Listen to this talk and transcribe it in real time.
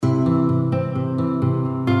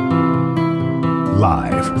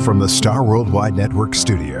Live from the Star Worldwide Network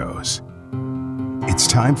studios, it's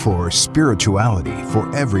time for Spirituality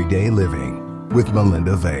for Everyday Living with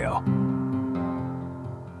Melinda Vale.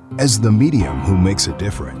 As the medium who makes a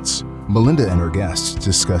difference, Melinda and her guests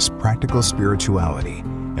discuss practical spirituality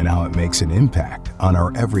and how it makes an impact on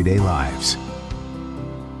our everyday lives.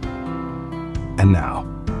 And now,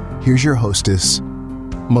 here's your hostess,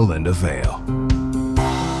 Melinda Vale.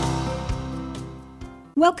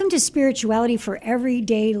 Welcome to Spirituality for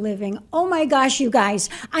Everyday Living. Oh my gosh, you guys,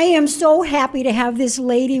 I am so happy to have this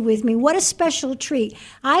lady with me. What a special treat.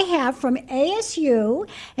 I have from ASU,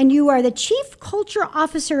 and you are the Chief Culture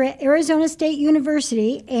Officer at Arizona State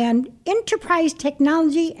University and Enterprise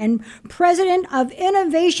Technology and President of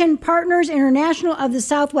Innovation Partners International of the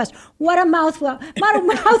Southwest. What a mouthful,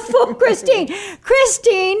 Christine.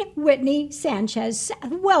 Christine Whitney Sanchez.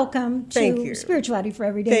 Welcome to Spirituality for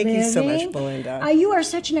Everyday Living. Thank you so much, Melinda. You are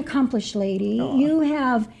such an accomplished lady. Oh. You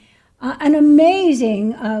have an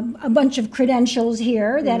amazing a bunch of credentials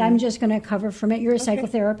here that I'm just going to cover from it. You're a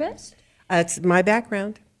psychotherapist. That's my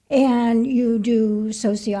background. And you do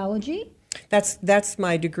sociology. That's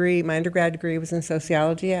my degree. My undergrad degree was in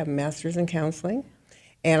sociology. I have a master's in counseling.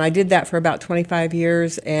 And I did that for about 25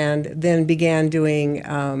 years and then began doing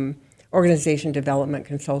organization development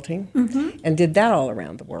consulting and did that all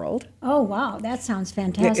around the world. Oh, wow. That sounds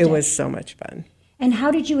fantastic. It was so much fun. And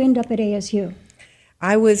how did you end up at ASU?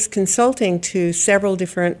 I was consulting to several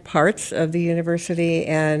different parts of the university,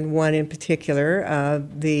 and one in particular,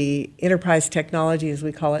 the Enterprise Technology, as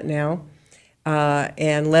we call it now,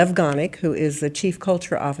 and Lev Gonick, who is the Chief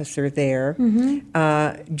Culture Officer there,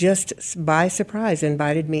 just by surprise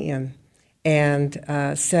invited me in and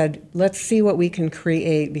said, let's see what we can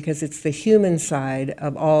create, because it's the human side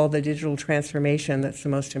of all the digital transformation that's the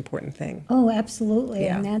most important thing. Oh, absolutely.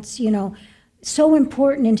 Yeah. And that's, so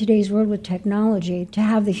important in today's world with technology to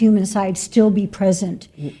have the human side still be present.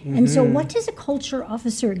 And so what does a culture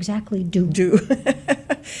officer exactly do?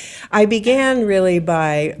 I began really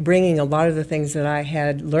by bringing a lot of the things that I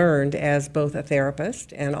had learned as both a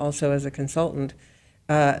therapist and also as a consultant,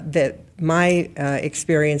 that my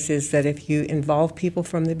experience is that if you involve people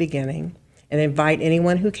from the beginning and invite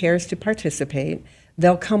anyone who cares to participate,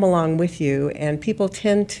 they'll come along with you, and people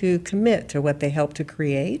tend to commit to what they help to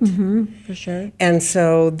create. For sure. And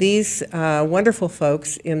so these wonderful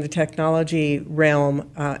folks in the technology realm,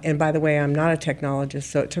 and by the way, I'm not a technologist,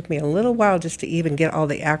 so it took me a little while just to even get all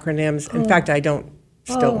the acronyms. In fact, I don't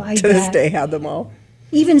still to this day have them all.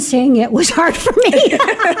 Even saying it was hard for me.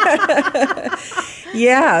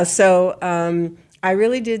 Yeah, so I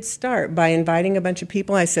really did start by inviting a bunch of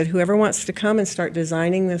people. I said, whoever wants to come and start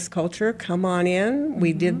designing this culture, come on in.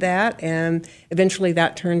 We did that, and eventually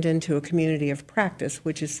that turned into a community of practice,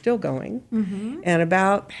 which is still going. And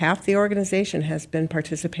about half the organization has been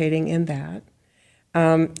participating in that.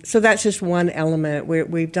 So that's just one element.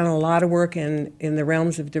 We've done a lot of work in the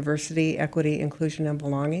realms of diversity, equity, inclusion, and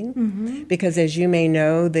belonging, because as you may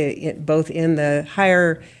know, both in the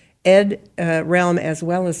higher ed realm as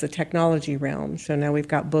well as the technology realm. So now we've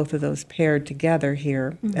got both of those paired together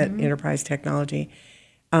here at Enterprise Technology.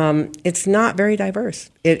 It's not very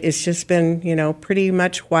diverse. It's just been, pretty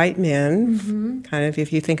much white men, kind of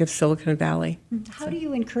if you think of Silicon Valley. How do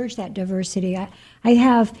you encourage that diversity? I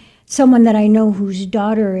have someone that I know whose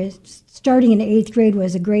daughter is starting in the 8th grade,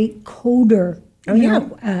 was a great coder.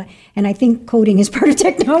 And I think coding is part of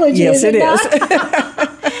technology. Yes, it is.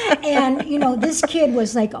 And, this kid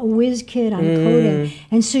was like a whiz kid on coding.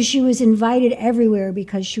 And so she was invited everywhere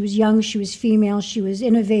because she was young, she was female, she was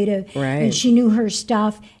innovative, and she knew her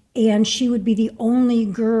stuff. And she would be the only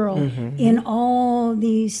girl in all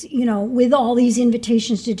these, with all these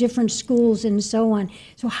invitations to different schools and so on.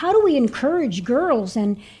 So how do we encourage girls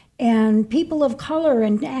and people of color,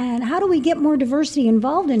 and how do we get more diversity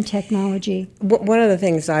involved in technology? One of the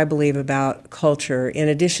things I believe about culture, in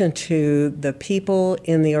addition to the people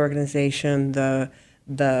in the organization,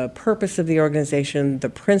 the purpose of the organization, the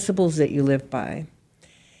principles that you live by,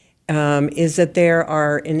 is that there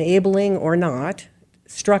are enabling or not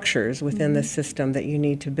structures within the system that you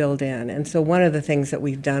need to build in. And so one of the things that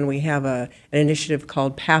we've done, we have an initiative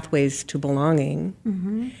called Pathways to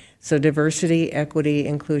Belonging. So diversity, equity,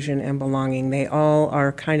 inclusion, and belonging, they all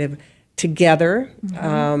are kind of together,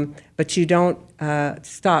 but you don't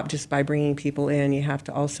stop just by bringing people in. You have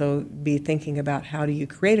to also be thinking about how do you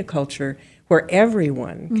create a culture where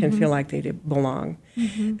everyone can feel like they belong.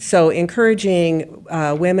 So encouraging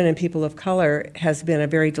women and people of color has been a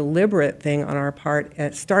very deliberate thing on our part,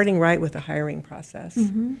 starting right with the hiring process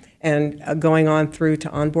and going on through to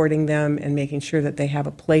onboarding them and making sure that they have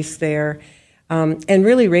a place there. And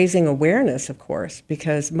really raising awareness, of course,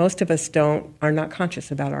 because most of us are not conscious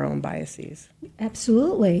about our own biases.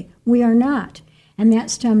 Absolutely. We are not. And that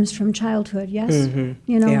stems from childhood, yes?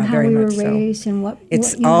 You know, Yeah, how very we were much so. raised and what...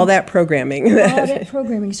 It's you all know, that programming. all that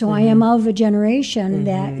programming. So I am of a generation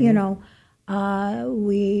that, you know,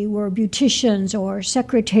 we were beauticians or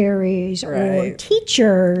secretaries or Right.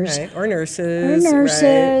 teachers. Right. Or nurses.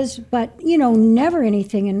 Right. But, you know, never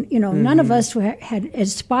anything. And, you know, none of us had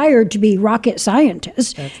aspired to be rocket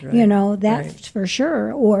scientists. That's right. You know, that's for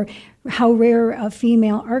sure. Or how rare a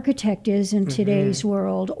female architect is in today's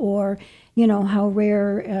world. Or, you know, how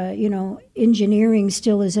rare, you know, engineering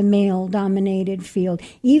still is a male-dominated field.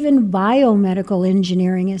 Even biomedical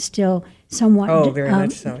engineering is still somewhat, very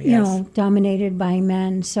much so, you yes. know, dominated by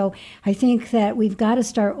men. So I think that we've got to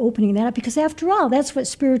start opening that up because, after all, that's what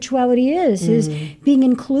spirituality is being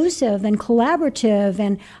inclusive and collaborative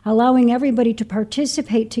and allowing everybody to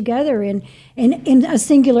participate together in a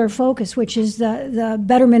singular focus, which is the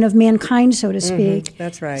betterment of mankind, so to speak.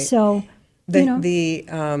 That's right. So, you know. The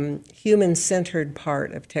human-centered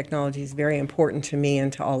part of technology is very important to me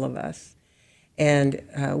and to all of us. And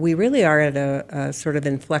we really are at a sort of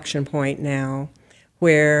inflection point now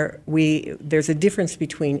where there's a difference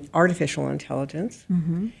between artificial intelligence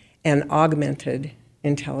and augmented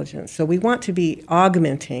intelligence. So we want to be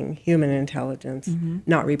augmenting human intelligence,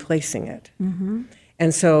 not replacing it.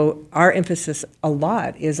 And so our emphasis a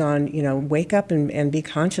lot is on, you know, wake up and be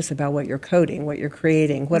conscious about what you're coding, what you're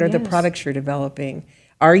creating, what are the products you're developing.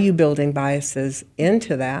 Are you building biases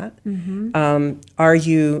into that? Are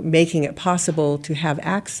you making it possible to have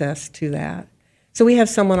access to that? So we have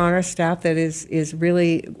someone on our staff that is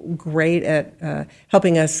really great at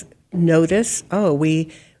helping us notice,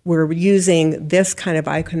 we're using this kind of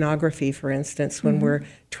iconography, for instance, when we're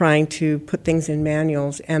trying to put things in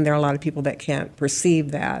manuals, and there are a lot of people that can't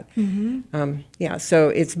perceive that. So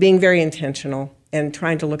it's being very intentional and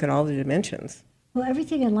trying to look at all the dimensions. Well,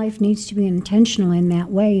 everything in life needs to be intentional in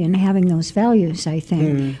that way and having those values, I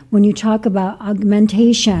think. When you talk about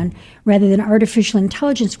augmentation rather than artificial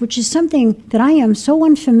intelligence, which is something that I am so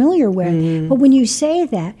unfamiliar with, but when you say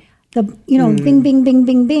that, bing, bing, bing,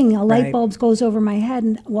 bing, bing, a light bulb goes over my head,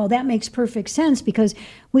 and well, that makes perfect sense because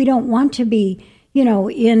we don't want to be, you know,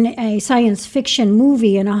 in a science fiction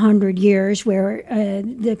movie in 100 years where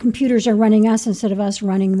the computers are running us instead of us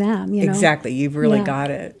running them, you know? Exactly. You've really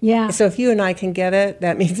got it. Yeah. So if you and I can get it,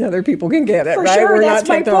 that means other people can get it, For right? sure, We're that's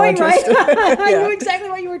not my point, right? technologists. I knew exactly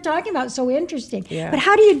what you were talking about. So interesting. Yeah. But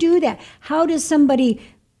how do you do that? How does somebody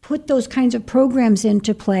put those kinds of programs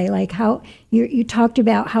into play? Like how you talked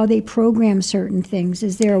about how they program certain things.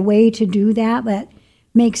 Is there a way to do that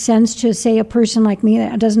makes sense to, say, a person like me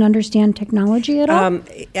that doesn't understand technology at all?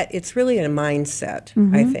 It's really a mindset,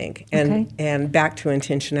 I think, and back to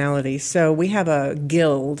intentionality. So we have a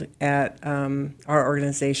guild at our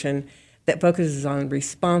organization that focuses on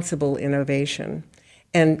responsible innovation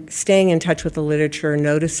and staying in touch with the literature,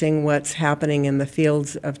 noticing what's happening in the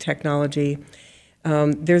fields of technology.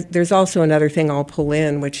 There's also another thing I'll pull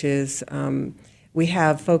in, which is we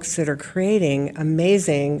have folks that are creating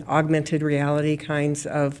amazing augmented reality kinds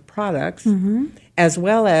of products, as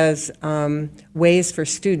well as ways for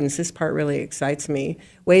students, this part really excites me,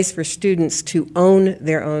 ways for students to own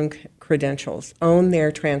their own credentials, own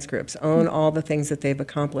their transcripts, own all the things that they've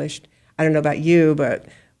accomplished. I don't know about you, but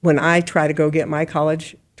when I try to go get my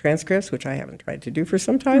college transcripts, which I haven't tried to do for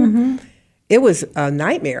some time, it was a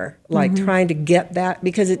nightmare, like trying to get that,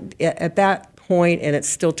 because at that point, and it's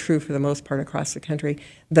still true for the most part across the country,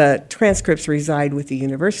 the transcripts reside with the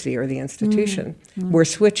university or the institution. We're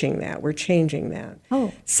switching that. We're changing that.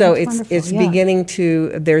 So it's beginning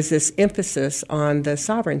to, there's this emphasis on the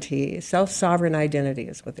sovereignty, self-sovereign identity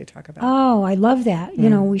is what they talk about. Oh, I love that. You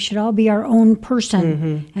know, we should all be our own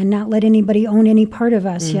person and not let anybody own any part of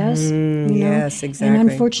us, yes? You know? Yes, exactly. And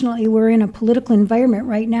unfortunately, we're in a political environment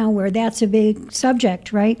right now where that's a big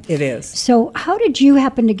subject, right? It is. So how did you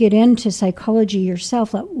happen to get into psychology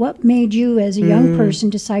yourself? What made you, as a young person,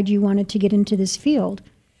 decide you wanted to get into this field?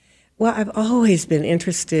 Well, I've always been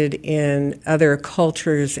interested in other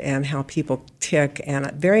cultures and how people tick,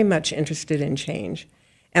 and very much interested in change.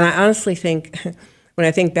 And I honestly think, when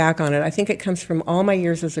I think back on it, I think it comes from all my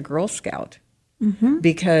years as a Girl Scout.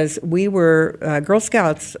 Because we were, Girl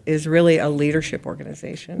Scouts is really a leadership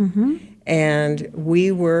organization. And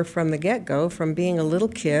we were from the get-go, from being a little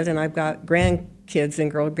kid, and I've got grandkids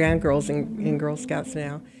and grandgirls in Girl Scouts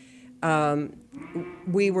now,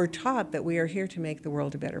 we were taught that we are here to make the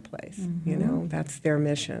world a better place. You know, that's their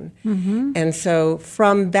mission. And so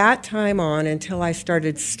from that time on until I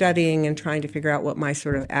started studying and trying to figure out what my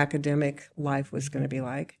sort of academic life was going to be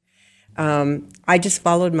like, I just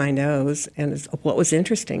followed my nose, and it's what was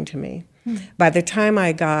interesting to me. By the time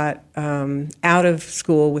I got out of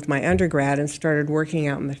school with my undergrad and started working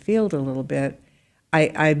out in the field a little bit,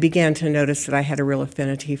 I began to notice that I had a real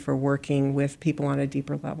affinity for working with people on a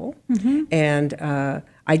deeper level. And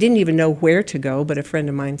I didn't even know where to go, but a friend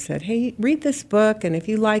of mine said, hey, read this book, and if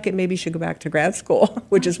you like it, maybe you should go back to grad school,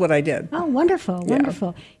 which is what I did. Oh, wonderful,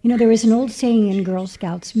 wonderful. You know, there is an old saying in Girl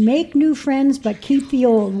Scouts, make new friends, but keep the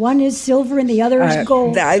old. One is silver and the other is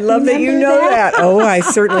gold. I love that you know that. Oh, I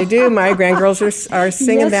certainly do. My grandgirls are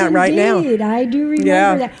singing that right now. Yes, indeed. I do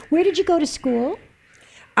remember that. Where did you go to school?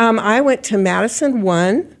 I went to Madison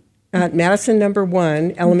number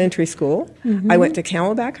 1 elementary school. I went to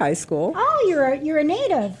Camelback High School. Oh, you're a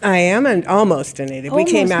native. I am almost a native. We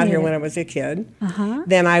came out here when I was a kid.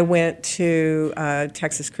 Then I went to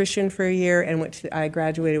Texas Christian for a year, and I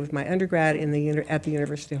graduated with my undergrad at the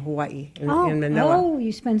University of Hawaii in Manoa. Oh,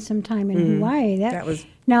 you spent some time in Hawaii. That was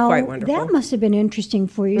quite wonderful. That must have been interesting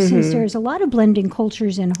for you, since there's a lot of blending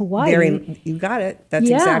cultures in Hawaii. You got it. That's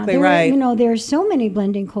exactly right. You know, there's so many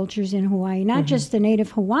blending cultures in Hawaii, not just the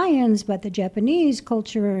native Hawaiians, but the Japanese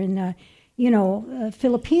culture and the,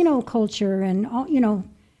 Filipino culture and all,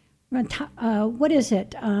 what is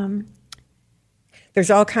it? There's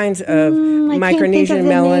all kinds of Micronesian, I can't think of the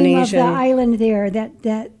Melanesian. name of the island there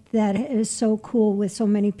that is so cool, with so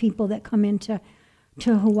many people that come into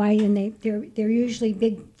Hawaii, and they're usually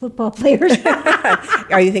big football players.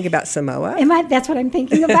 Are you thinking about Samoa? That's what I'm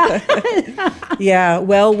thinking about. Yeah.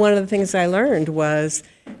 Well, one of the things I learned was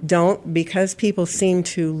because people seem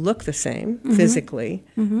to look the same physically,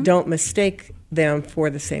 don't mistake them for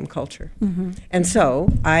the same culture. And so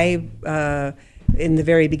I, in the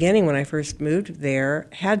very beginning when I first moved there,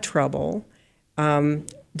 had trouble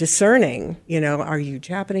discerning, are you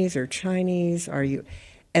Japanese or Chinese?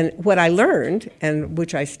 And what I learned, and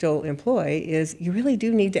which I still employ, is you really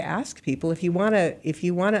do need to ask people if you want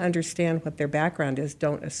to understand what their background is.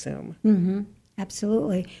 Don't assume.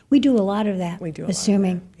 Absolutely, we do a lot of that. We do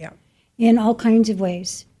assuming, in all kinds of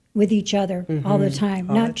ways with each other all the time.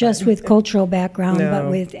 Not just with cultural background, but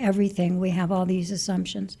with everything. We have all these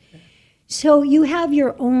assumptions. So you have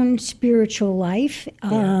your own spiritual life,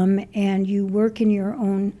 and you work in your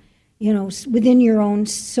own. Within your own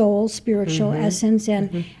soul, spiritual essence.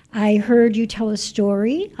 And I heard you tell a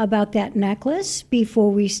story about that necklace before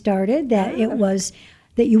we started, that it was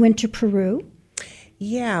that you went to Peru.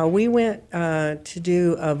 Yeah, we went to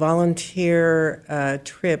do a volunteer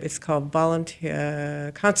trip. It's called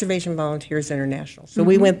Conservation Volunteers International. So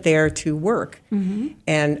we went there to work.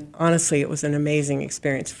 And honestly, it was an amazing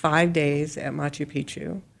experience. 5 days at Machu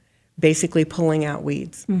Picchu, basically pulling out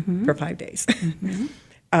weeds for 5 days.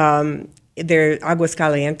 There,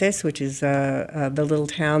 Aguascalientes, which is the little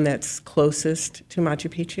town that's closest to Machu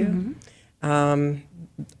Picchu.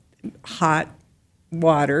 Hot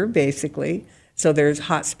water, basically. So there's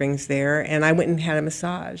hot springs there. And I went and had a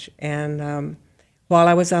massage. And while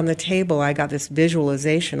I was on the table, I got this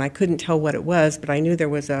visualization. I couldn't tell what it was, but I knew there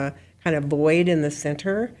was a kind of void in the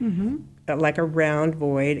center, like a round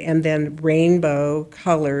void, and then rainbow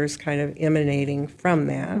colors kind of emanating from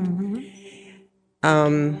that.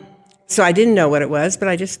 So I didn't know what it was, but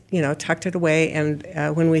I just, tucked it away. And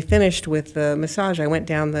when we finished with the massage, I went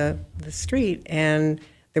down the street, and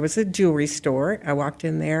there was a jewelry store. I walked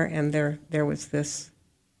in there, and there was this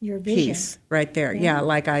piece right there. Yeah,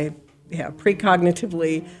 like I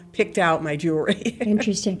precognitively picked out my jewelry.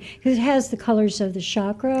 Interesting, because it has the colors of the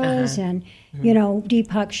chakras, and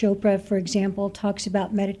Deepak Chopra, for example, talks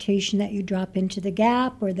about meditation that you drop into the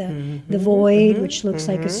gap or the void, which looks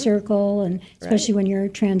like a circle, and especially when you're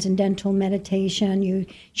transcendental meditation, you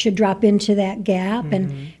should drop into that gap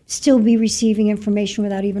and still be receiving information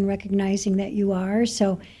without even recognizing that you are.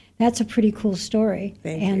 So that's a pretty cool story.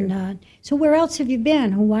 Thank you. So where else have you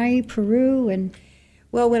been? Hawaii, Peru, and...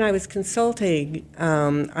 Well, when I was consulting,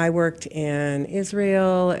 I worked in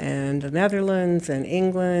Israel and the Netherlands and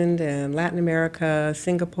England and Latin America,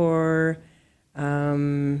 Singapore.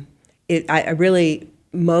 I really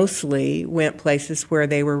mostly went places where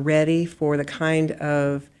they were ready for the kind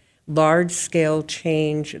of large-scale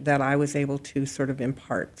change that I was able to sort of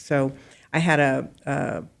impart. So I had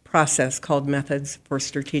a process called Methods for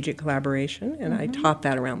Strategic Collaboration, and I taught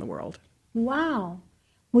that around the world. Wow.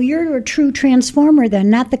 Well, you're a true transformer then,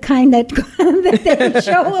 not the kind that they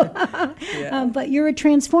show. But you're a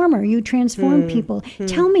transformer. You transform people.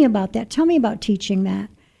 Tell me about that. Tell me about teaching that.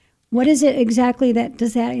 What is it exactly that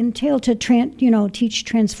does that entail to teach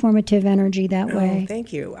transformative energy that way?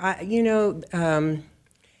 Thank you.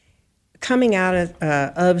 coming out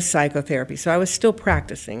of psychotherapy, so I was still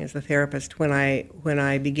practicing as a therapist when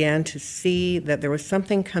I began to see that there was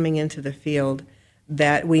something coming into the field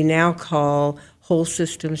that we now call whole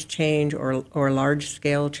systems change or large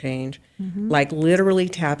scale change, like literally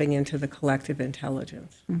tapping into the collective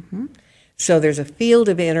intelligence. So there's a field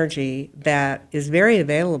of energy that is very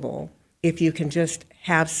available if you can just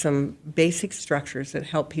have some basic structures that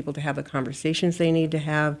help people to have the conversations they need to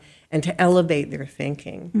have and to elevate their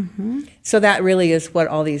thinking. So that really is what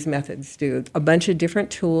all these methods do. A bunch of different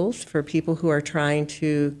tools for people who are trying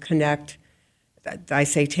to connect. I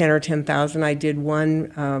say 10 or 10,000. I did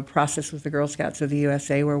one process with the Girl Scouts of the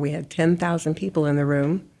USA where we had 10,000 people in the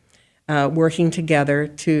room working together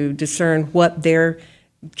to discern what their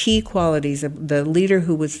key qualities of the leader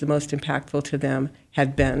who was the most impactful to them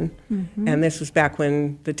had been. And this was back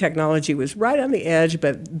when the technology was right on the edge,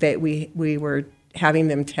 but we were having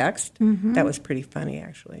them text. That was pretty funny,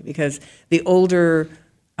 actually, because the older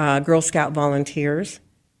Girl Scout volunteers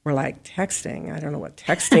were like, texting? I don't know what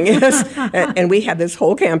texting is. And we had this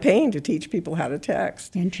whole campaign to teach people how to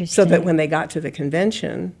text. Interesting. So that when they got to the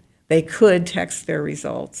convention, they could text their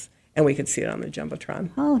results, and we could see it on the Jumbotron.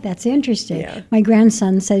 Oh, that's interesting. Yeah. My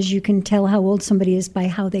grandson says you can tell how old somebody is by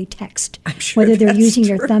how they text. I'm sure whether they're that's using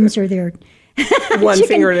true. their thumbs or their One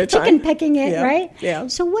finger at a time. Chicken pecking it, Yeah, right? yeah.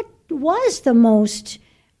 So what was the most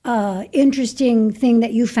interesting thing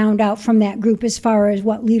that you found out from that group as far as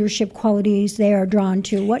what leadership qualities they are drawn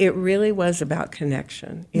to? What? It really was about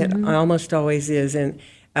connection. It almost always is. And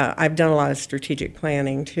I've done a lot of strategic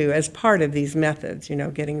planning, too, as part of these methods,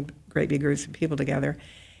 getting great big groups of people together.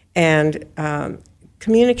 And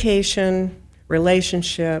communication,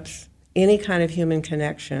 relationships, any kind of human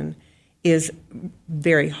connection is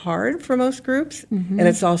very hard for most groups, and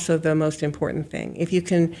it's also the most important thing. If you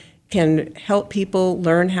can help people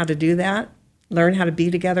learn how to do that, learn how to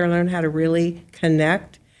be together, learn how to really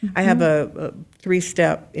connect. I have a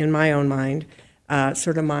 3-step in my own mind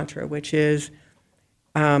sort of mantra, which is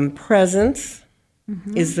presence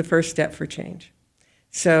is the first step for change.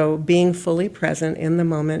 So being fully present in the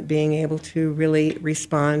moment, being able to really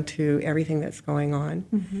respond to everything that's going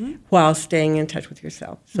on while staying in touch with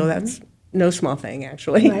yourself. So that's no small thing,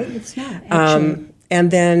 actually. Right, it's not, actually.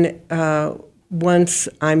 And then once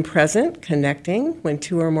I'm present, connecting, when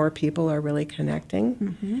 2 or more people are really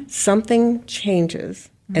connecting, something changes,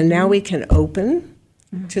 and now we can open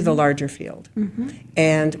to the larger field.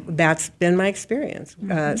 And that's been my experience.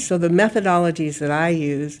 So the methodologies that I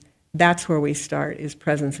use, that's where we start, is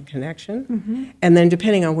presence and connection. And then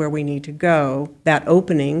depending on where we need to go, that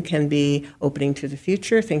opening can be opening to the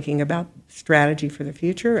future, thinking about strategy for the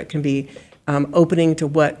future. It can be opening to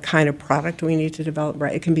what kind of product we need to develop.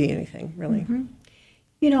 Right? It can be anything, really.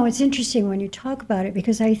 It's interesting when you talk about it,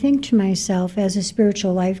 because I think to myself, as a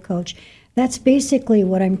spiritual life coach, that's basically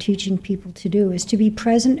what I'm teaching people to do, is to be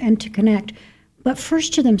present and to connect. But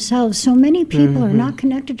first to themselves. So many people are not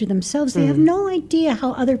connected to themselves. They have no idea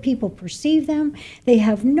how other people perceive them. They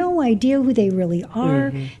have no idea who they really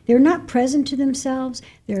are. They're not present to themselves.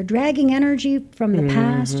 They're dragging energy from the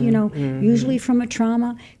past, usually from a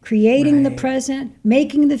trauma, creating the present,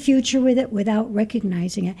 making the future with it without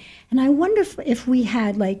recognizing it. And I wonder if we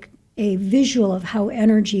had like a visual of how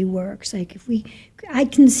energy works. Like I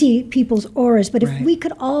can see people's auras, but if we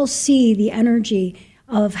could all see the energy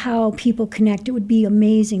of how people connect, it would be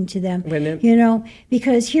amazing to them. Wouldn't it?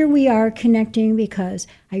 Because here we are connecting because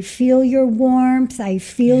I feel your warmth, I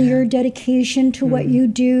feel your dedication to what you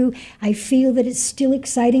do, I feel that it's still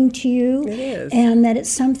exciting to you. It is. And that it's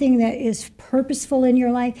something that is purposeful in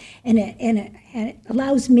your life, and it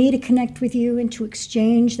allows me to connect with you and to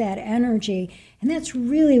exchange that energy. And that's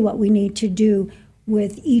really what we need to do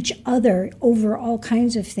with each other over all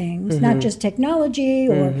kinds of things, not just technology,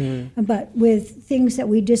 but with things that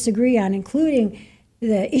we disagree on, including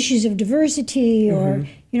the issues of diversity or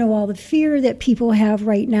all the fear that people have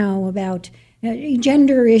right now about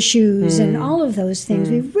gender issues and all of those things.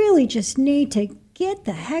 We really just need to get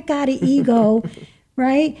the heck out of ego,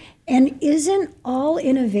 right? And isn't all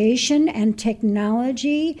innovation and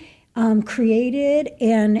technology created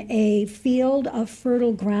in a field of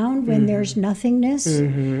fertile ground when there's nothingness?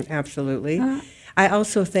 Absolutely. I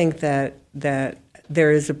also think that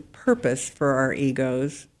there is a purpose for our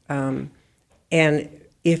egos, and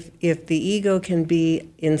if the ego can be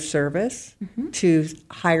in service to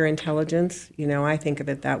higher intelligence, I think of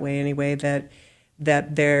it that way anyway. That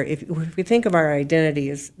if we think of our identity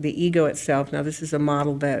as the ego itself. Now, this is a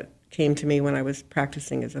model that came to me when I was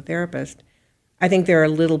practicing as a therapist. I think there are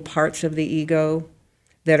little parts of the ego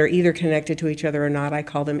that are either connected to each other or not. I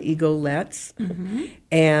call them ego-lets.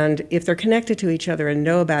 And if they're connected to each other and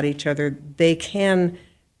know about each other, they can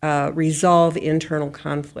resolve internal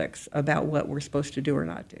conflicts about what we're supposed to do or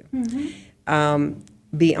not do.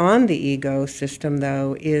 Beyond the ego system,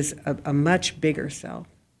 though, is a much bigger self.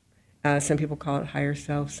 Some people call it higher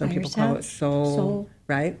self. Some people call it soul,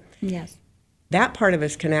 right? Yes. That part of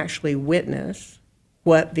us can actually witness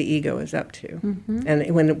what the ego is up to.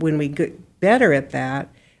 And when we get better at that,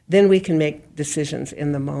 then we can make decisions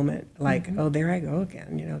in the moment, like, oh, there I go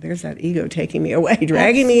again. You know, there's that ego taking me away,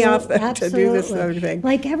 dragging me off to do this other thing.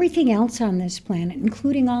 Like everything else on this planet,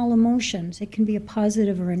 including all emotions, it can be a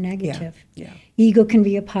positive or a negative. Yeah. Ego can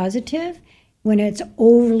be a positive. When it's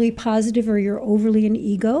overly positive or you're overly an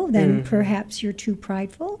ego, then perhaps you're too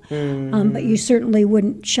prideful. But you certainly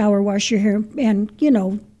wouldn't shower, wash your hair, and, you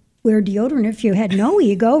know, wear deodorant if you had no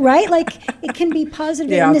ego, right? Like, it can be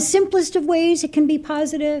positive. In the simplest of ways, it can be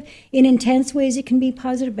positive. In intense ways, it can be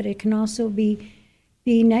positive, but it can also be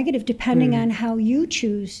negative depending on how you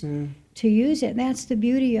choose to use it. And that's the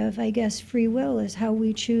beauty of, I guess, free will, is how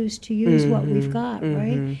we choose to use what we've got,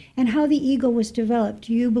 right? And how the ego was developed.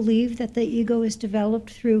 Do you believe that the ego is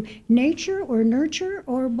developed through nature or nurture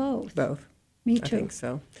or both? Both. Me too. I think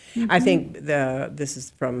so. I think this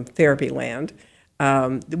is from therapy land.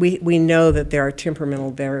 We know that there are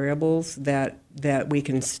temperamental variables that we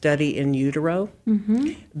can study in utero.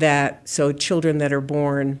 So children that are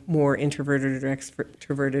born more introverted or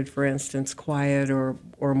extroverted, for instance, quiet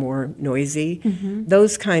or more noisy,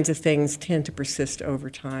 those kinds of things tend to persist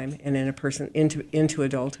over time and in a person into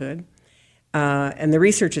adulthood. And the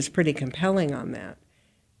research is pretty compelling on that.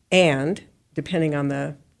 And depending on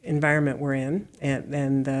the environment we're in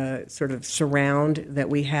and the sort of surround that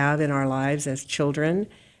we have in our lives as children,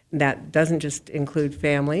 that doesn't just include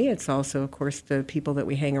family, it's also, of course, the people that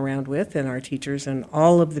we hang around with and our teachers and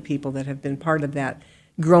all of the people that have been part of that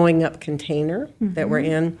growing up container that we're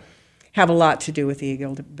in have a lot to do with the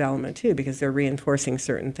ego development too, because they're reinforcing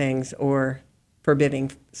certain things or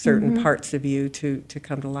forbidding certain parts of you to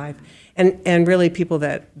come to life. And really people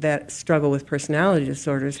that struggle with personality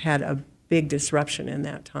disorders had a big disruption in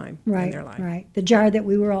that time in their life. Right. The jar that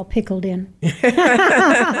we were all pickled in.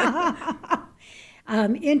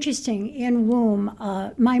 Interesting, in womb.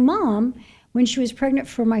 My mom, when she was pregnant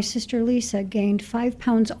for my sister Lisa, gained 5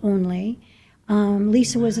 pounds only.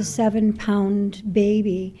 Lisa was a 7-pound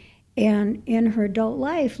baby. And in her adult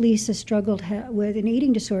life, Lisa struggled with an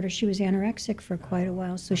eating disorder. She was anorexic for quite a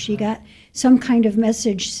while. So she got some kind of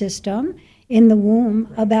message system in the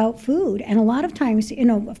womb about food. And a lot of times, you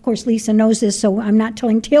know, of course, Lisa knows this, so I'm not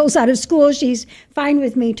telling tales out of school. She's fine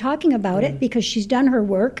with me talking about it because she's done her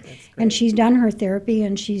work and she's done her therapy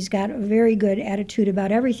and she's got a very good attitude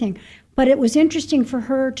about everything. But it was interesting for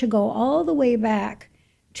her to go all the way back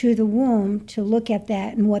to the womb to look at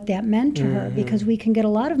that and what that meant to her, because we can get a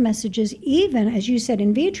lot of messages, even, as you said,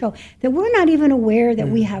 in vitro, that we're not even aware that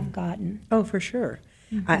we have gotten. Oh, for sure.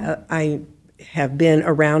 I have been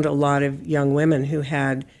around a lot of young women who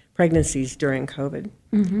had pregnancies during COVID,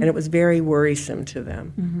 and it was very worrisome to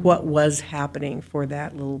them what was happening for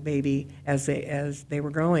that little baby as they were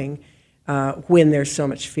growing when there's so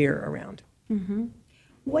much fear around.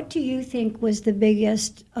 What do you think was the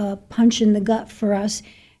biggest punch in the gut for us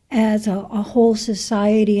as a whole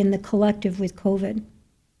society and the collective with COVID?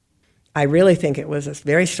 I really think it was a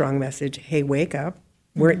very strong message. Hey, wake up.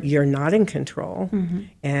 You're not in control.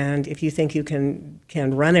 And if you think you can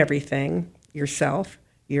run everything yourself,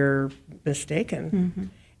 you're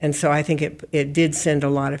mistaken. And so I think it did send a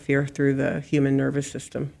lot of fear through the human nervous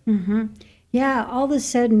system. Yeah, all of a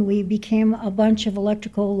sudden we became a bunch of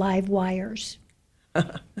electrical live wires.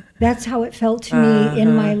 That's how it felt to me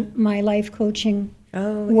in my life coaching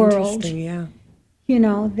world. Interesting, yeah. You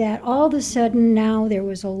know, that all of a sudden now there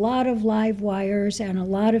was a lot of live wires and a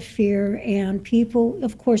lot of fear, and people,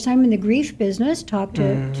 of course, I'm in the grief business, talk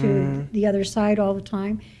to the other side all the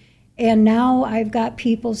time, and now I've got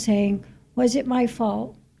people saying, was it my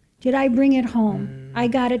fault? Did I bring it home? I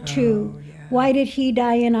got it too. Oh, yeah. Why did he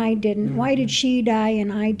die and I didn't? Why did she die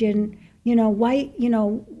and I didn't? You know, why, you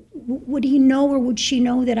know, would he know or would she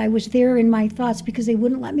know that I was there in my thoughts because they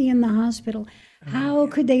wouldn't let me in the hospital? How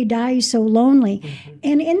could they die so lonely?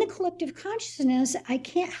 And in the collective consciousness, I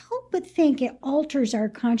can't help but think it alters our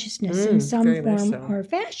consciousness in some form or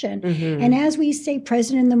fashion. And as we stay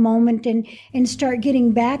present in the moment and start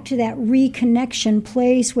getting back to that reconnection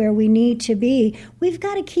place where we need to be, we've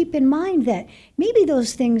got to keep in mind that maybe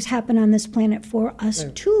those things happen on this planet for us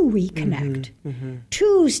to reconnect,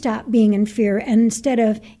 to stop being in fear, and instead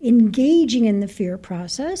of engaging in the fear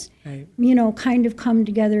process, Right. Kind of come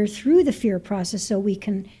together through the fear process so we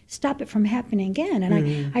can stop it from happening again.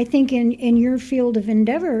 And I think in your field of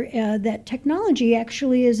endeavor, that technology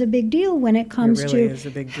actually is a big deal when it comes really to is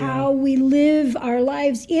a big deal. how we live our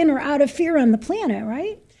lives in or out of fear on the planet,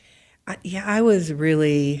 right? I was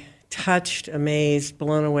really touched, amazed,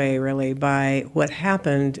 blown away, really, by what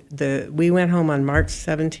happened. We went home on March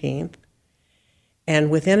 17th, and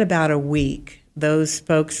within about a week, those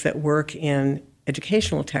folks that work in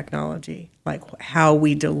educational technology, like how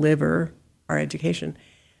we deliver our education,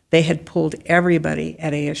 they had pulled everybody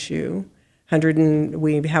at ASU.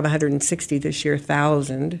 We have 160 this year,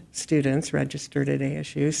 1,000 students registered at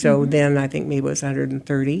ASU. So then I think maybe it was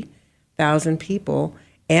 130,000 people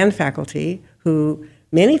and faculty who,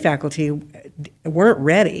 many faculty weren't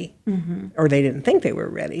ready, or they didn't think they were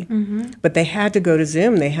ready, but they had to go to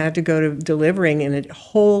Zoom. They had to go to delivering in a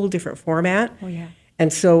whole different format. Oh, yeah.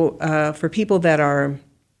 And so for people that are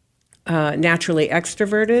naturally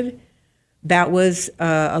extroverted, that was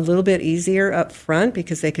a little bit easier up front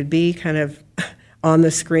because they could be kind of on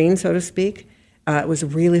the screen, so to speak. It was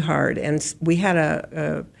really hard. And we had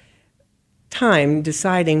a time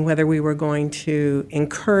deciding whether we were going to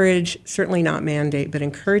encourage, certainly not mandate, but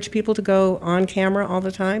encourage people to go on camera all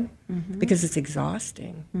the time because it's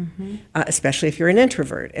exhausting, especially if you're an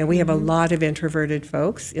introvert. And we have a lot of introverted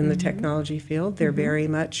folks in the technology field. They're very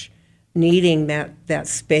much needing that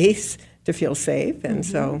space to feel safe. And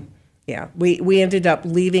so, yeah, we ended up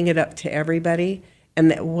leaving it up to everybody.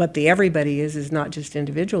 And what the everybody is not just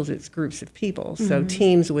individuals, it's groups of people. So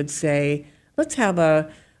teams would say, let's have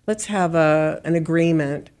an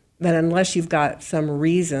agreement that unless you've got some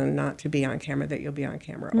reason not to be on camera, that you'll be on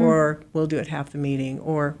camera, or we'll do it half the meeting,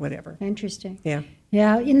 or whatever. Interesting. Yeah.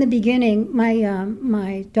 Yeah, in the beginning,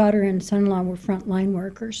 my daughter and son-in-law were frontline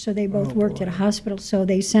workers, so they both worked at a hospital, so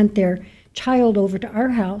they sent their child over to our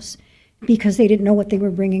house because they didn't know what they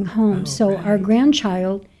were bringing home. So our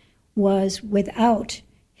grandchild was without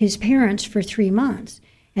his parents for 3 months.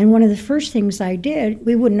 And one of the first things I did,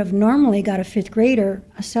 we wouldn't have normally got a fifth grader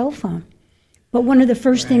a cell phone. But one of the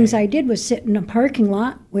first things I did was sit in a parking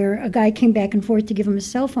lot where a guy came back and forth to give him a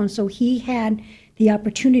cell phone. So he had the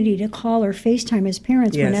opportunity to call or FaceTime his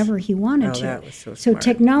parents whenever he wanted to. That was so So smart.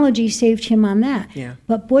 technology saved him on that. Yeah.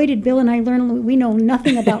 But boy, did Bill and I learn, we know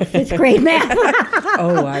nothing about fifth grade math.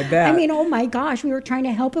 Oh, I bet. I mean, oh my gosh, we were trying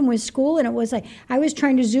to help him with school, and it was like, I was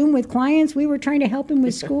trying to Zoom with clients. We were trying to help him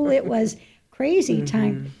with school. It was crazy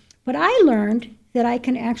time. But I learned that I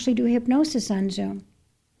can actually do hypnosis on Zoom,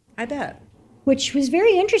 I bet. which was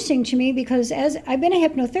very interesting to me because as I've been a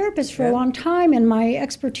hypnotherapist for a long time, and my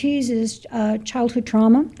expertise is childhood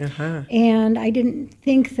trauma. And I didn't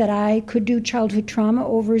think that I could do childhood trauma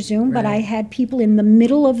over Zoom, but I had people in the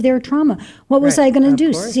middle of their trauma. What was I going to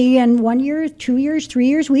do? course. See, in 1 year, 2 years, 3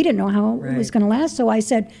 years? We didn't know how it was going to last. So I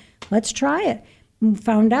said, let's try it. And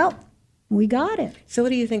found out we got it. So what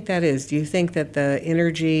do you think that is? Do you think that the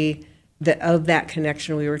energy of that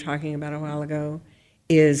connection we were talking about a while ago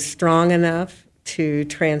is strong enough to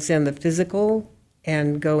transcend the physical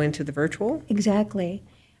and go into the virtual? Exactly.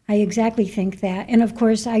 I exactly think that. And of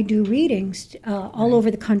course, I do readings all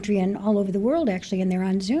over the country and all over the world, actually, and they're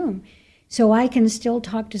on Zoom. So I can still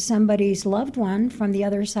talk to somebody's loved one from the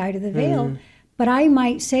other side of the veil, but I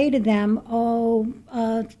might say to them,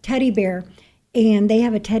 teddy bear. And they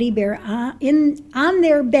have a teddy bear on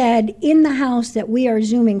their bed in the house that we are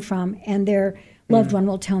Zooming from, and their loved one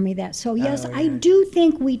will tell me that. So yes, I do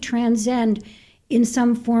think we transcend in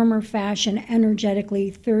some form or fashion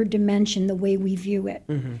energetically third dimension the way we view it.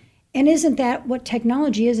 And isn't that what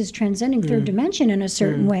technology is transcending third dimension in a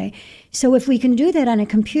certain way? So if we can do that on a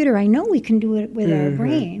computer, I know we can do it with our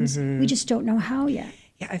brains. We just don't know how yet.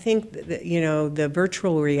 Yeah, I think that, the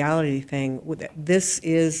virtual reality thing, this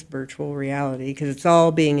is virtual reality because it's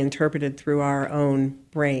all being interpreted through our own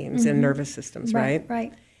brains and nervous systems, right?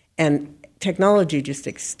 Right. And technology just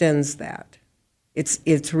extends that.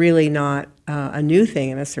 It's really not a new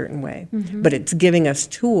thing in a certain way, but it's giving us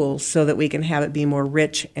tools so that we can have it be more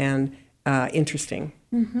rich and interesting.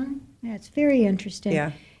 That's very interesting.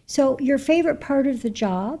 Yeah. So your favorite part of the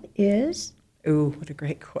job is? Ooh, what a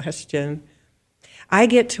great question. I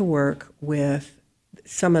get to work with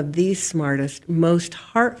some of the smartest, most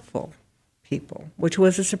heartful people, which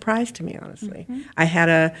was a surprise to me, honestly. I had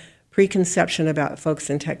a preconception about folks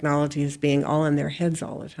in technology as being all in their heads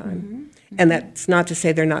all the time. And that's not to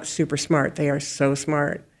say they're not super smart. They are so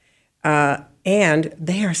smart. And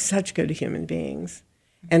they are such good human beings.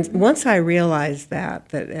 And once I realized that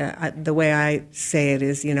the way I say it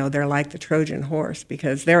is, they're like the Trojan horse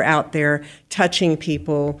because they're out there touching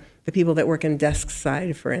people the people that work in desk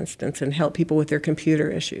side, for instance, and help people with their computer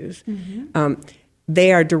issues.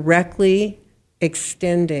 They are directly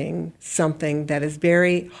extending something that is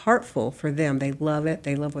very heartful for them. They love it.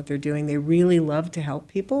 They love what they're doing. They really love to help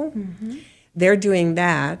people. They're doing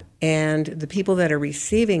that, and the people that are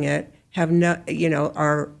receiving it have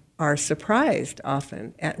are surprised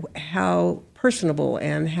often at how personable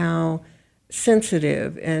and how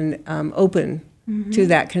sensitive and open to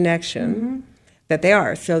that connection that they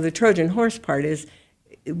are. So the Trojan horse part is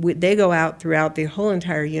they go out throughout the whole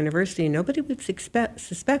entire university, and nobody would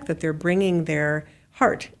suspect that they're bringing their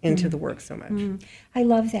heart into the work so much. I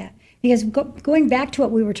love that, because going back to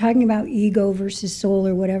what we were talking about, ego versus soul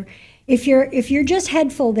or whatever, if you're just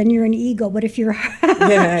headful, then you're an ego. But if you're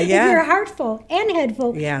if you're heartful and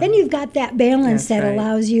headful, then you've got that balance that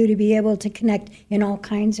allows you to be able to connect in all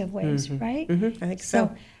kinds of ways, right? I think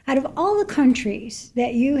so. Out of all the countries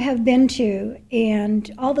that you have been to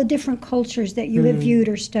and all the different cultures that you have viewed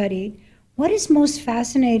or studied, what is most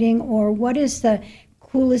fascinating, or what is the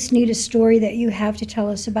coolest, neatest story that you have to tell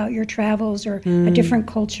us about your travels or a different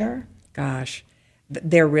culture? Gosh.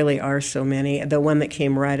 There really are so many. The one that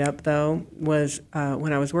came right up, though, was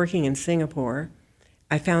when I was working in Singapore.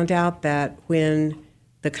 I found out that when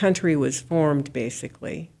the country was formed,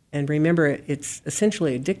 basically, and remember, it's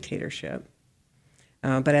essentially a dictatorship,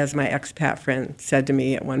 but as my expat friend said to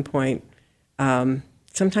me at one point,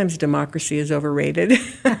 sometimes democracy is overrated.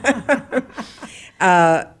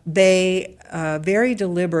 They very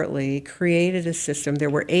deliberately created a system. There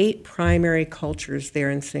were 8 primary cultures there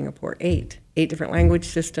in Singapore, 8 different language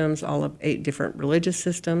systems, all of 8 different religious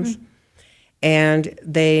systems. And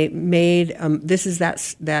they made, this is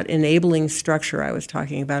that enabling structure I was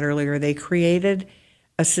talking about earlier. They created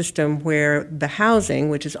a system where the housing,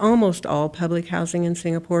 which is almost all public housing in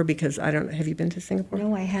Singapore, because have you been to Singapore?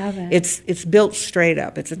 No, I haven't. It's built straight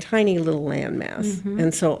up. It's a tiny little landmass.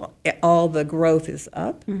 And so all the growth is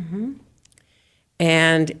up.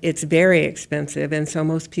 And it's very expensive, and so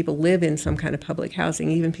most people live in some kind of public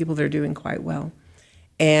housing, even people that are doing quite well.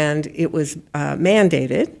 And it was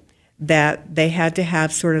mandated that they had to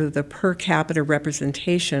have sort of the per capita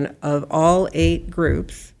representation of all 8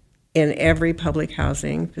 groups in every public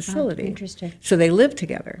housing facility. Interesting. So they live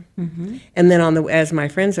together. And then as my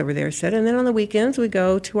friends over there said, and then on the weekends we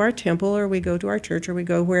go to our temple, or we go to our church, or we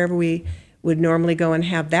go wherever we would normally go and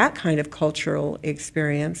have that kind of cultural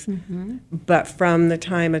experience. But from the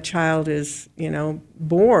time a child is,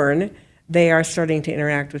 born, they are starting to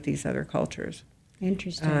interact with these other cultures.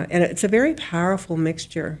 Interesting. And it's a very powerful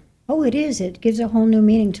mixture. Oh, it is. It gives a whole new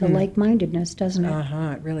meaning to like-mindedness, doesn't it?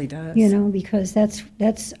 It really does. Because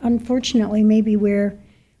that's unfortunately maybe where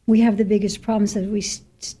we have the biggest problems, that we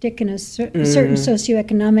stick in a certain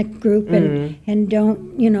socioeconomic group and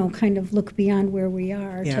don't, kind of look beyond where we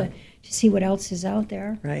are to see what else is out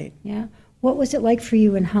there. Right. Yeah. What was it like for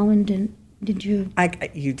you in Holland? And did you?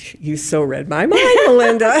 You so read my mind,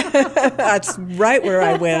 Melinda. That's right where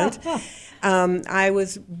I went. I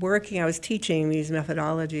was teaching these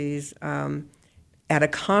methodologies at a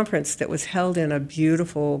conference that was held in a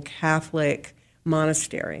beautiful Catholic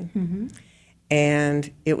monastery.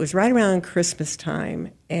 And it was right around Christmas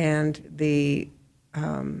time, and the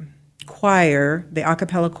choir, the a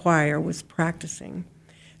cappella choir, was practicing.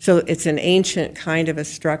 So it's an ancient kind of a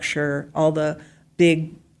structure, all the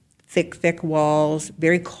big, thick walls,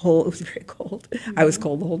 very cold. It was very cold. I was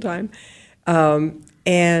cold the whole time.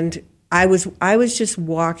 And I was just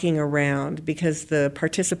walking around because the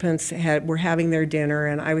participants were having their dinner,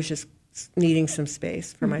 and I was just needing some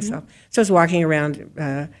space for myself. So I was walking around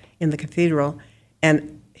in the cathedral,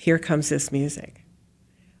 and here comes this music.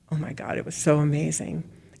 Oh my God, it was so amazing.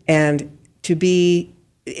 And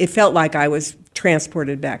it felt like I was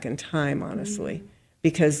transported back in time, honestly,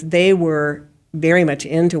 because they were very much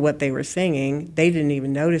into what they were singing. They didn't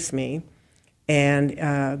even notice me. And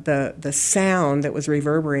the sound that was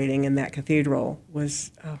reverberating in that cathedral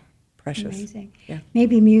was precious. Amazing. Yeah.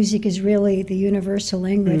 Maybe music is really the universal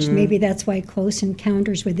language. Maybe that's why Close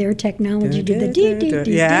Encounters with their technology did the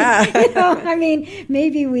dee. Yeah.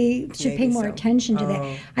 Maybe we should pay more attention to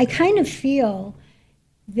that. I kind of feel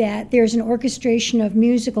that there's an orchestration of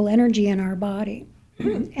musical energy in our body.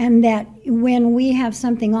 And that when we have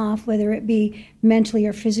something off, whether it be mentally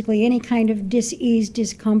or physically, any kind of dis-ease,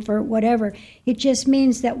 discomfort, whatever, it just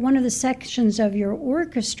means that one of the sections of your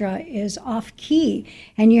orchestra is off key,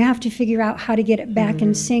 and you have to figure out how to get it back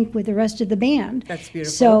in sync with the rest of the band. That's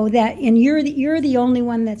beautiful. So that, and you're the only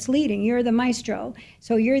one that's leading. You're the maestro.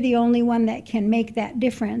 So you're the only one that can make that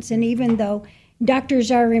difference. And even though doctors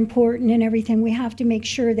are important and everything, we have to make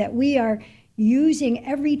sure that we are using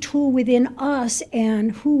every tool within us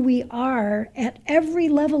and who we are at every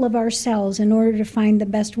level of ourselves in order to find the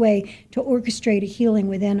best way to orchestrate a healing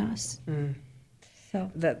within us.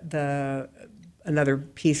 So another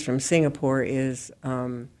piece from Singapore is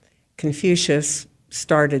Confucius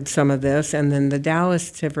started some of this, and then the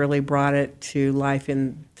Taoists have really brought it to life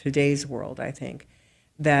in today's world, I think.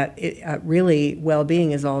 That really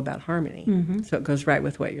well-being is all about harmony. So it goes right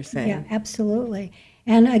with what you're saying. Yeah, absolutely.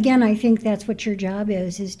 And again, I think that's what your job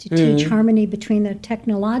is to teach harmony between the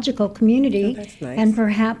technological community and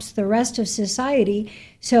perhaps the rest of society,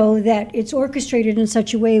 so that it's orchestrated in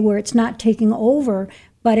such a way where it's not taking over,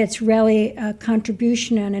 but it's really a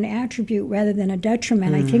contribution and an attribute rather than a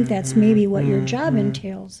detriment. I think that's maybe what your job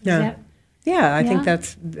entails. Is that, I think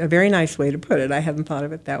that's a very nice way to put it. I hadn't thought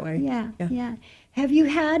of it that way. Yeah. Have you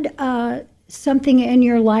had something in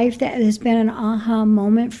your life that has been an aha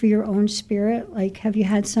moment for your own spirit? Like, have you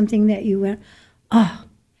had something that you went,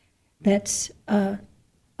 that's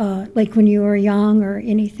like when you were young or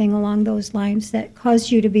anything along those lines that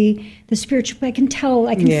caused you to be the spiritual? I can tell,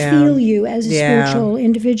 I can feel you as a spiritual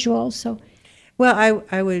individual. So, well,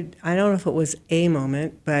 I don't know if it was a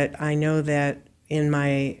moment, but I know that in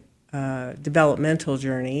my developmental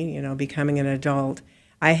journey, becoming an adult,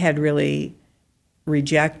 I had really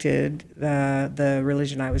rejected the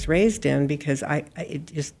religion I was raised in because it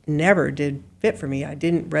just never did fit for me. I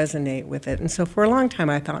didn't resonate with it. And so for a long time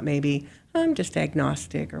I thought maybe I'm just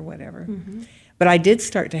agnostic or whatever. But I did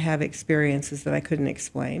start to have experiences that I couldn't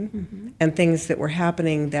explain and things that were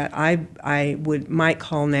happening that I might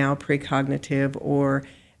call now precognitive, or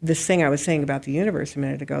this thing I was saying about the universe a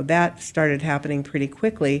minute ago, that started happening pretty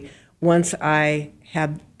quickly once I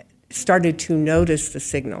had started to notice the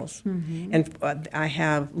signals. And I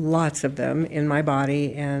have lots of them in my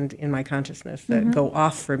body and in my consciousness that go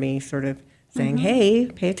off for me, sort of saying, hey,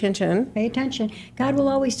 pay attention. Pay attention. God will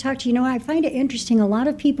always talk to you. I find it interesting. A lot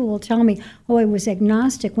of people will tell me, oh, I was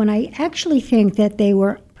agnostic, when I actually think that they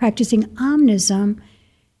were practicing omnism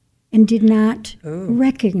and did not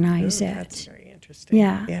recognize it. That's very interesting.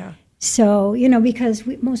 Yeah. So, because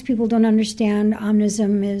most people don't understand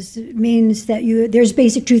omnism means that there's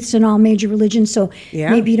basic truths in all major religions, so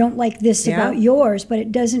maybe you don't like this about yours, but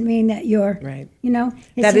it doesn't mean that you're, right.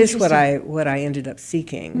 That is what I ended up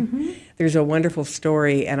seeking. There's a wonderful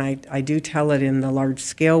story, and I do tell it in the large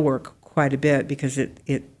scale work quite a bit because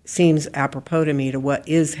it seems apropos to me to what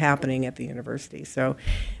is happening at the university. So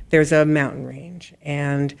there's a mountain range,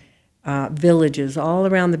 and villages all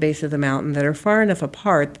around the base of the mountain that are far enough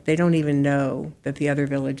apart that they don't even know that the other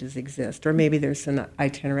villages exist. Or maybe there's an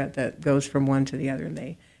itinerant that goes from one to the other, and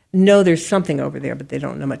they know there's something over there, but they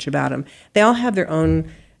don't know much about them. They all have their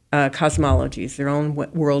own cosmologies, their own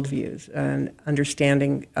worldviews, and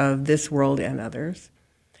understanding of this world and others.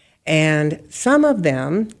 And some of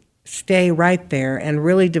them stay right there and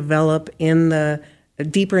really develop in the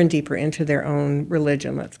deeper and deeper into their own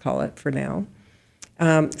religion, let's call it for now.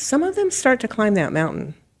 Some of them start to climb that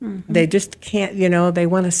mountain. They just can't, they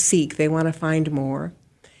want to seek, they want to find more.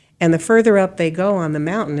 And the further up they go on the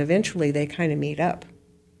mountain, eventually they kind of meet up.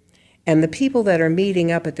 And the people that are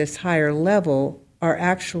meeting up at this higher level are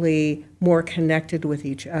actually more connected with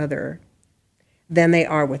each other than they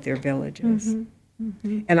are with their villages.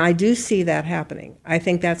 And I do see that happening. I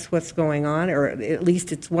think that's what's going on, or at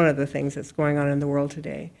least it's one of the things that's going on in the world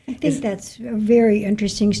today. I think that's a very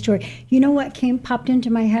interesting story. You know what popped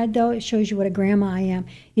into my head, though? It shows you what a grandma I am,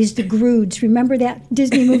 is the Groods. Remember that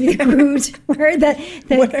Disney movie, The Groods, where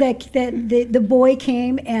the boy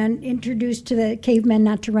came and introduced to the cavemen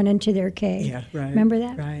not to run into their cave? Yeah, right. Remember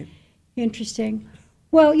that? Right. Interesting.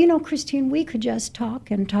 Well, Christine, we could just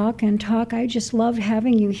talk and talk and talk. I just loved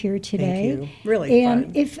having you here today. Thank you. Really fun.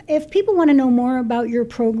 And if people want to know more about your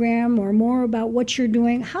program or more about what you're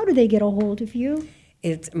doing, how do they get a hold of you?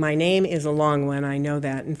 My name is a long one, I know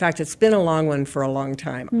that. In fact, it's been a long one for a long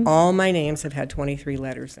time. All my names have had 23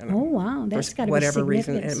 letters in them. Oh, wow. That's got to be whatever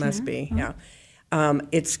reason it must be, yeah.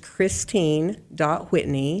 It's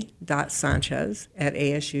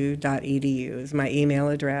christine.whitney.sanchez@asu.edu is my email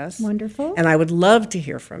address. Wonderful. And I would love to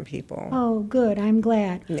hear from people. Oh, good. I'm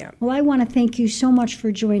glad. Yeah. Well, I want to thank you so much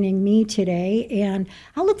for joining me today, and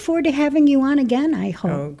I'll look forward to having you on again, I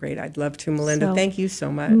hope. Oh, great. I'd love to, Melinda. Thank you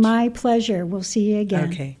so much. My pleasure. We'll see you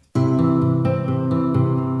again. Okay.